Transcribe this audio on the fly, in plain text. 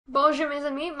Bonjour mes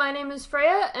amis, my name is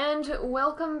Freya, and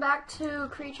welcome back to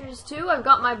Creatures 2. I've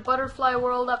got my butterfly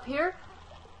world up here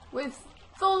with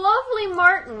the lovely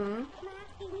Martin,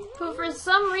 who for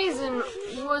some reason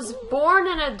was born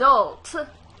an adult.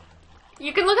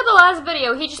 You can look at the last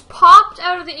video, he just popped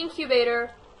out of the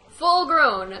incubator full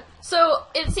grown. So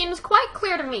it seems quite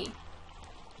clear to me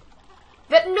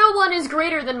that no one is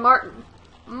greater than Martin.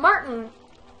 Martin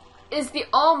is the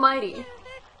Almighty,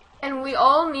 and we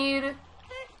all need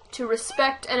to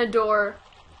respect and adore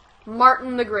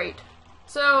Martin the Great.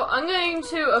 So I'm going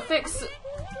to affix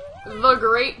the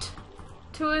Great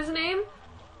to his name.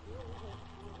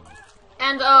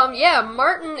 And yeah,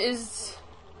 Martin is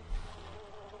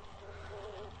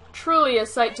truly a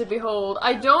sight to behold.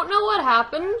 I don't know what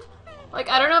happened. Like,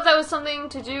 I don't know if that was something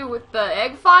to do with the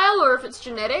egg file or if it's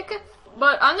genetic,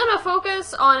 but I'm gonna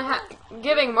focus on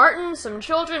giving Martin some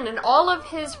children, and all of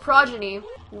his progeny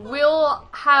will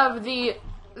have the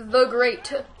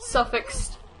Great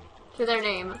suffixed to their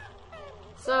name.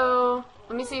 So,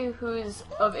 let me see who's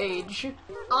of age.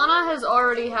 Anna has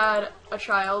already had a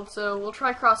child, so we'll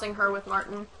try crossing her with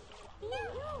Martin.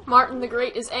 Martin the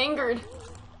Great is angered.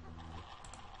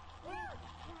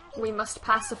 We must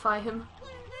pacify him.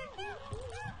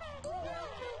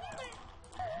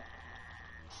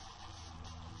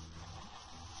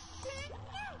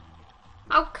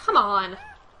 Oh, come on.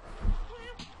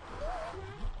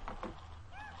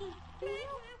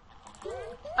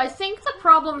 I think the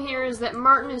problem here is that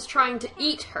Martin is trying to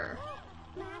eat her.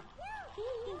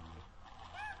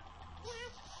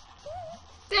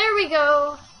 There we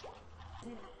go!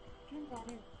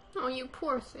 Oh, you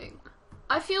poor thing.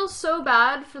 I feel so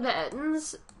bad for the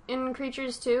Ettins in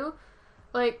Creatures 2.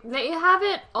 Like, they have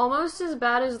it almost as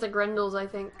bad as the Grendels, I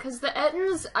think. Because the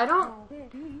Ettins, I don't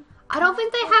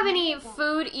think they have any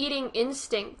food-eating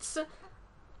instincts.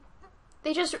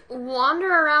 They just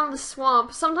wander around the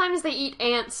swamp. Sometimes they eat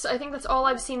ants. I think that's all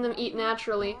I've seen them eat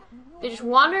naturally. They just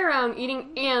wander around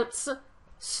eating ants,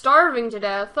 starving to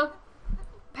death,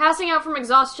 passing out from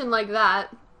exhaustion like that.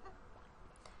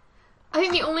 I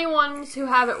think the only ones who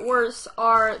have it worse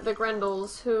are the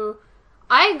Grendels, who...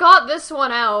 I got this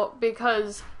one out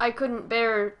because I couldn't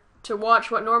bear to watch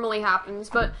what normally happens,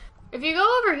 but if you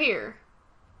go over here,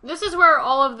 this is where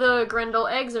all of the Grendel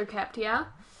eggs are kept, yeah?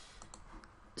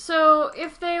 So,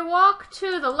 if they walk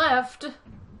to the left,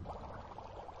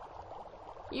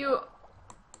 you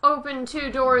open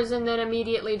 2 doors and then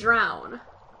immediately drown.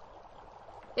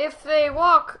 If they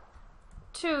walk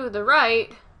to the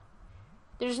right,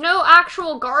 there's no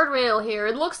actual guardrail here.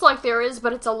 It looks like there is,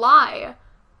 but it's a lie.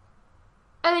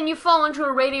 And then you fall into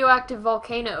a radioactive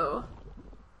volcano.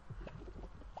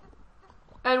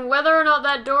 And whether or not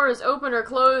that door is open or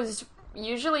closed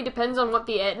usually depends on what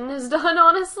the Ettin has done,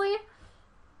 honestly.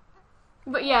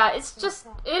 But yeah, it's just,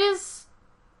 it's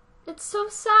so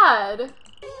sad.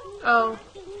 Oh.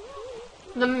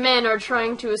 The men are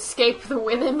trying to escape the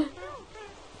women.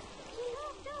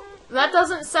 That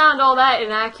doesn't sound all that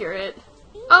inaccurate.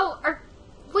 Oh,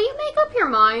 will you make up your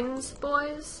minds,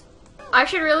 boys? I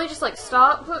should really just, like,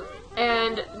 stop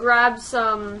and grab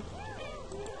some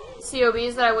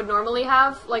COBs that I would normally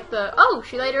have. Like the, oh,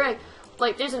 she laid her egg.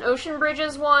 Like, there's an Ocean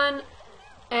Bridges one,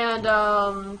 and,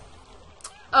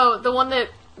 oh, the one that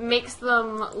makes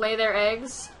them lay their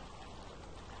eggs.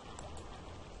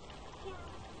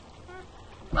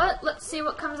 But, let's see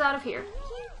what comes out of here.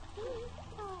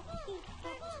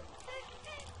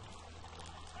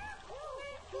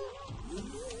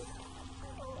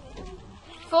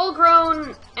 Full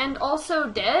grown and also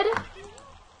dead?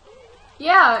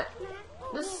 Yeah,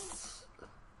 this...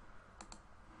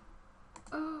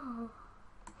 Oh...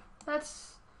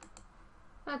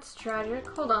 That's tragic.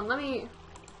 Hold on, let me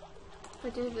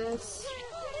do this,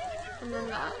 and then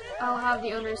that. I'll have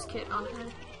the owner's kit on her.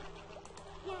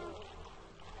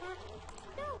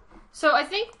 So I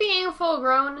think being full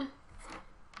grown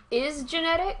is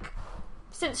genetic,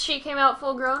 since she came out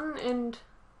full grown, and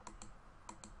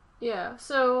yeah,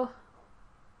 so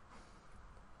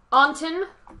Anton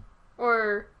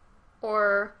or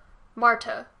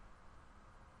Marta.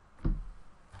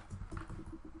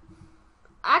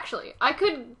 Actually, I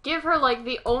could give her, like,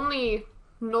 the only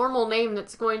normal name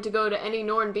that's going to go to any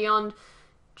Norn beyond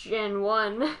Gen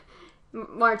 1,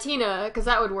 Martina, because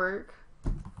that would work.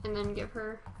 And then give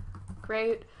her...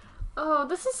 Great. Oh,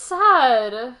 this is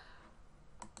sad.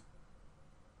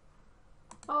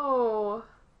 Oh.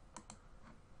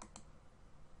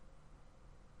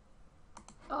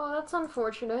 Oh, that's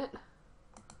unfortunate.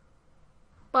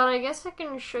 But I guess I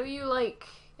can show you, like,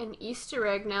 an Easter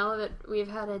egg now that we've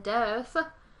had a death.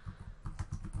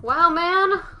 Wow,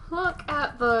 man! Look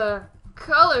at the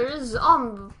colors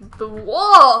on the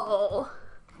wall.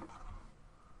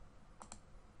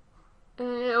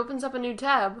 And it opens up a new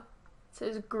tab. It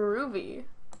says groovy.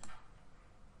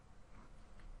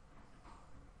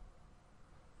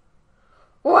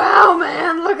 Wow,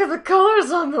 man, look at the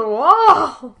colors on the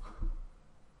wall.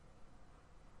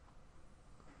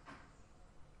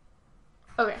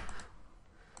 Okay.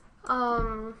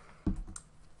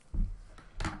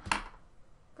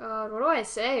 God, what do I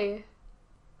say?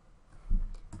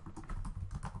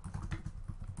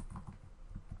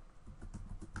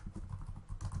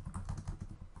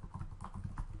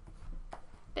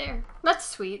 There. That's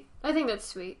sweet. I think that's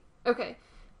sweet. Okay.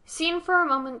 Seen for a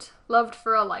moment, loved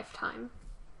for a lifetime.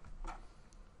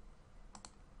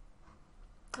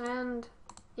 And,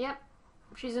 yep,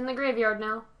 she's in the graveyard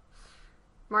now.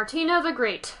 Martina the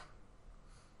Great.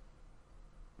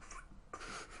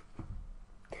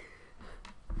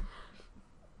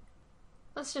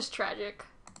 That's just tragic.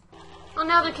 Oh,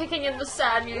 now they're kicking in the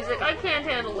sad music. I can't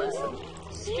handle this.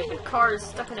 Stupid car is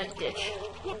stuck in a ditch.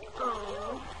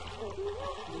 Oh.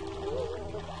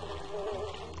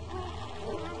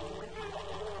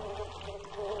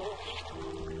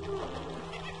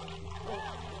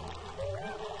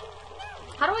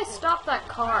 How do I stop that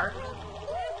car?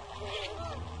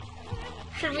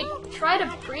 Should we try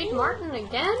to breed Martin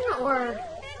again, or...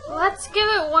 Let's give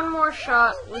it one more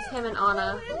shot with him and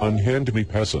Anna. Unhand me,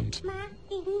 peasant.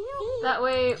 That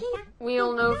way,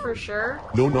 we'll know for sure.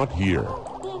 No, not here.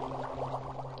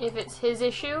 If it's his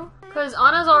issue. Because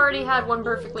Anna's already had one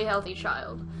perfectly healthy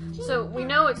child. So we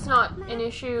know it's not an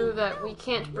issue that we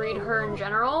can't breed her in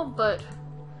general, but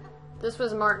this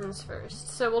was Martin's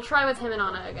first. So we'll try with him and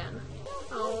Anna again.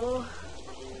 Oh.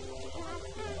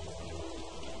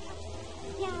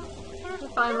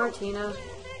 Goodbye, Martina.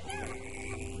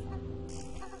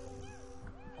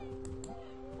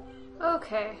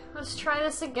 Okay, let's try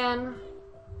this again.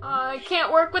 I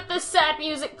can't work with this sad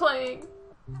music playing.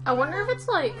 I wonder if it's,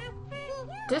 like,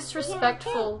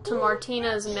 disrespectful to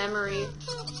Martina's memory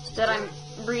that I'm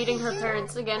breeding her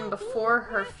parents again before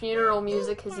her funeral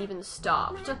music has even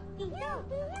stopped.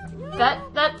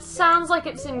 That sounds like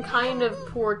it's in kind of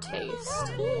poor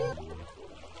taste.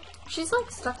 She's,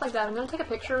 like, stuck like that. I'm gonna take a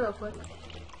picture real quick.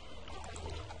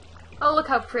 Oh, look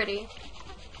how pretty.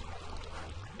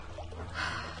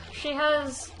 She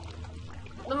has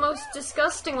the most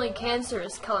disgustingly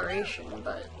cancerous coloration,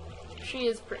 but she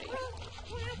is pretty.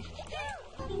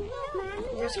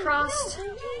 Fingers crossed.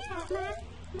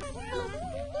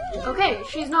 Okay,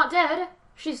 she's not dead.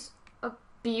 She's a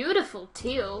beautiful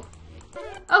teal.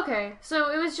 Okay,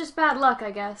 so it was just bad luck, I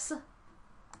guess.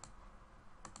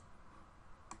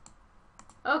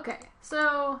 Okay,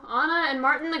 so Anna and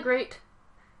Martin the Great,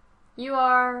 you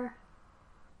are...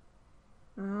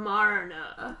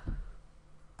 Marna.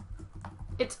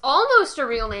 It's almost a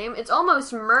real name. It's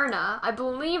almost Myrna. I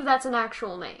believe that's an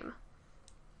actual name.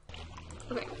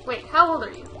 Okay, wait, how old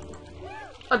are you?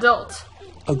 Adult.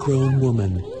 A grown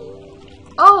woman.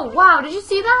 Oh, wow, did you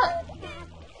see that?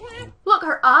 Look,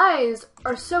 her eyes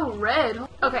are so red.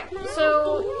 Okay,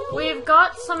 so we've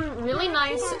got some really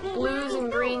nice blues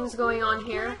and greens going on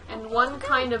here, and one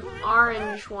kind of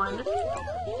orange one.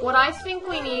 What I think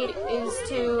we need is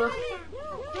to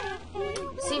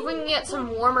see if we can get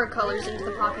some warmer colors into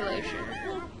the population.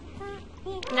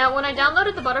 Now, when I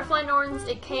downloaded the Butterfly Norns,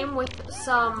 it came with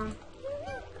some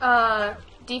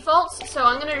defaults, so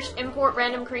I'm gonna just import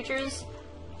random creatures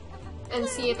and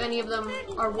see if any of them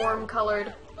are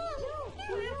warm-colored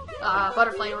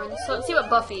Butterfly Norns. So let's see what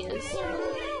Buffy is.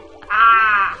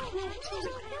 Ah!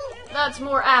 That's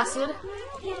more acid.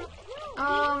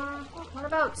 What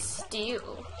about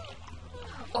Steel?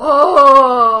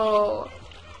 Oh!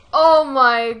 Oh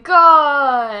my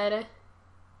god!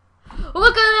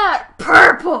 Look at that!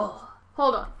 Purple!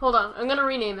 Hold on. I'm gonna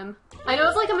rename him. I know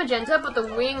it's like a magenta, but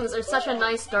the wings are such a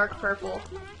nice dark purple.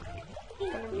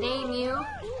 I'm gonna name you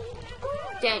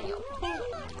Daniel.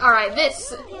 Alright,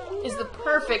 this is the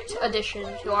perfect addition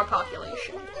to our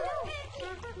population.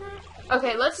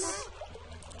 Okay, let's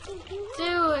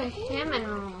do him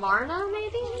and Marna,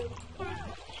 maybe?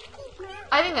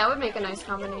 I think that would make a nice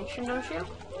combination, don't you?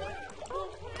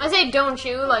 I say don't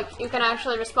you, like, you can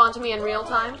actually respond to me in real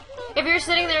time. If you're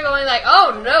sitting there going like,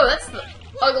 oh no, that's the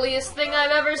ugliest thing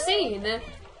I've ever seen,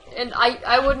 and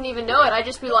I wouldn't even know it, I'd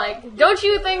just be like, don't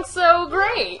you think so?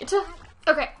 Great!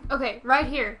 Okay, right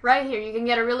here, you can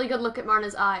get a really good look at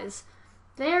Marna's eyes.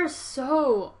 They're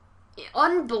so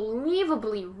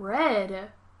unbelievably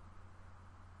red.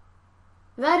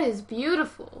 That is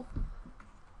beautiful.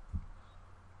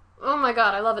 Oh my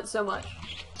god, I love it so much.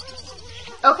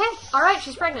 Okay, alright,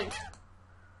 she's pregnant.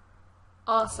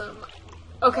 Awesome.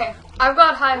 Okay, I've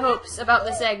got high hopes about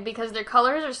this egg because their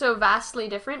colors are so vastly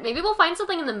different. Maybe we'll find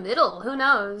something in the middle. Who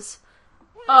knows?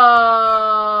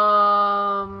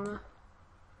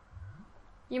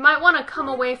 You might want to come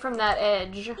away from that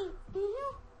edge.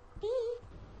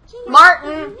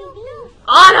 Martin!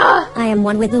 Anna! I am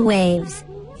one with the waves.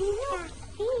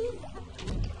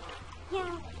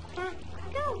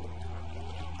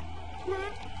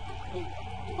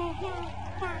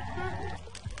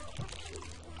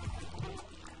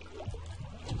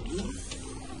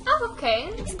 Oh, okay.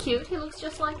 It's cute. He looks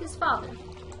just like his father.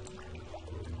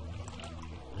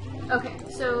 Okay,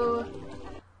 so...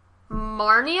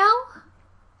 Marniel?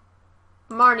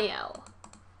 Marniel.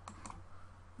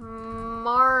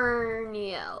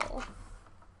 Marniel.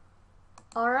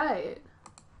 Alright.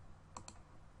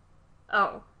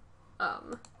 Oh.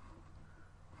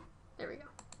 There we go.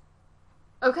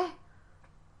 Okay.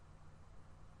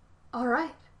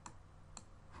 Alright.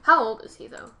 How old is he,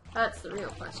 though? That's the real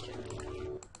question.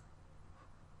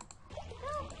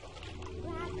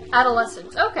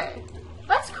 Adolescent. Okay.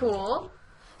 That's cool.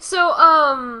 So,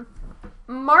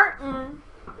 Martin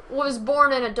was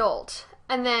born an adult,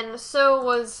 and then so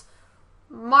was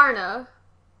Marna.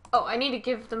 Oh, I need to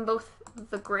give them both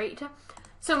the great.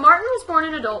 So Martin was born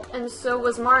an adult, and so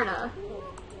was Marna.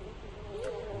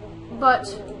 But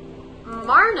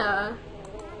Marna,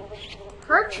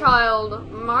 her child,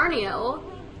 Marniel,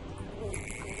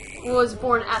 was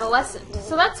born adolescent.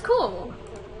 So that's cool.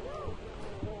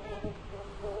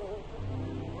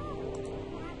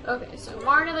 Okay, so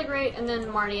Marna the Great, and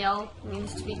then Marniel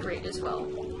means to be great as well.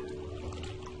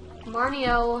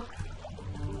 Marniel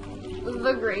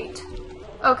the Great.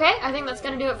 Okay, I think that's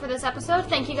gonna do it for this episode.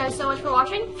 Thank you guys so much for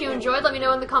watching. If you enjoyed, let me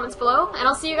know in the comments below, and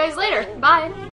I'll see you guys later. Bye!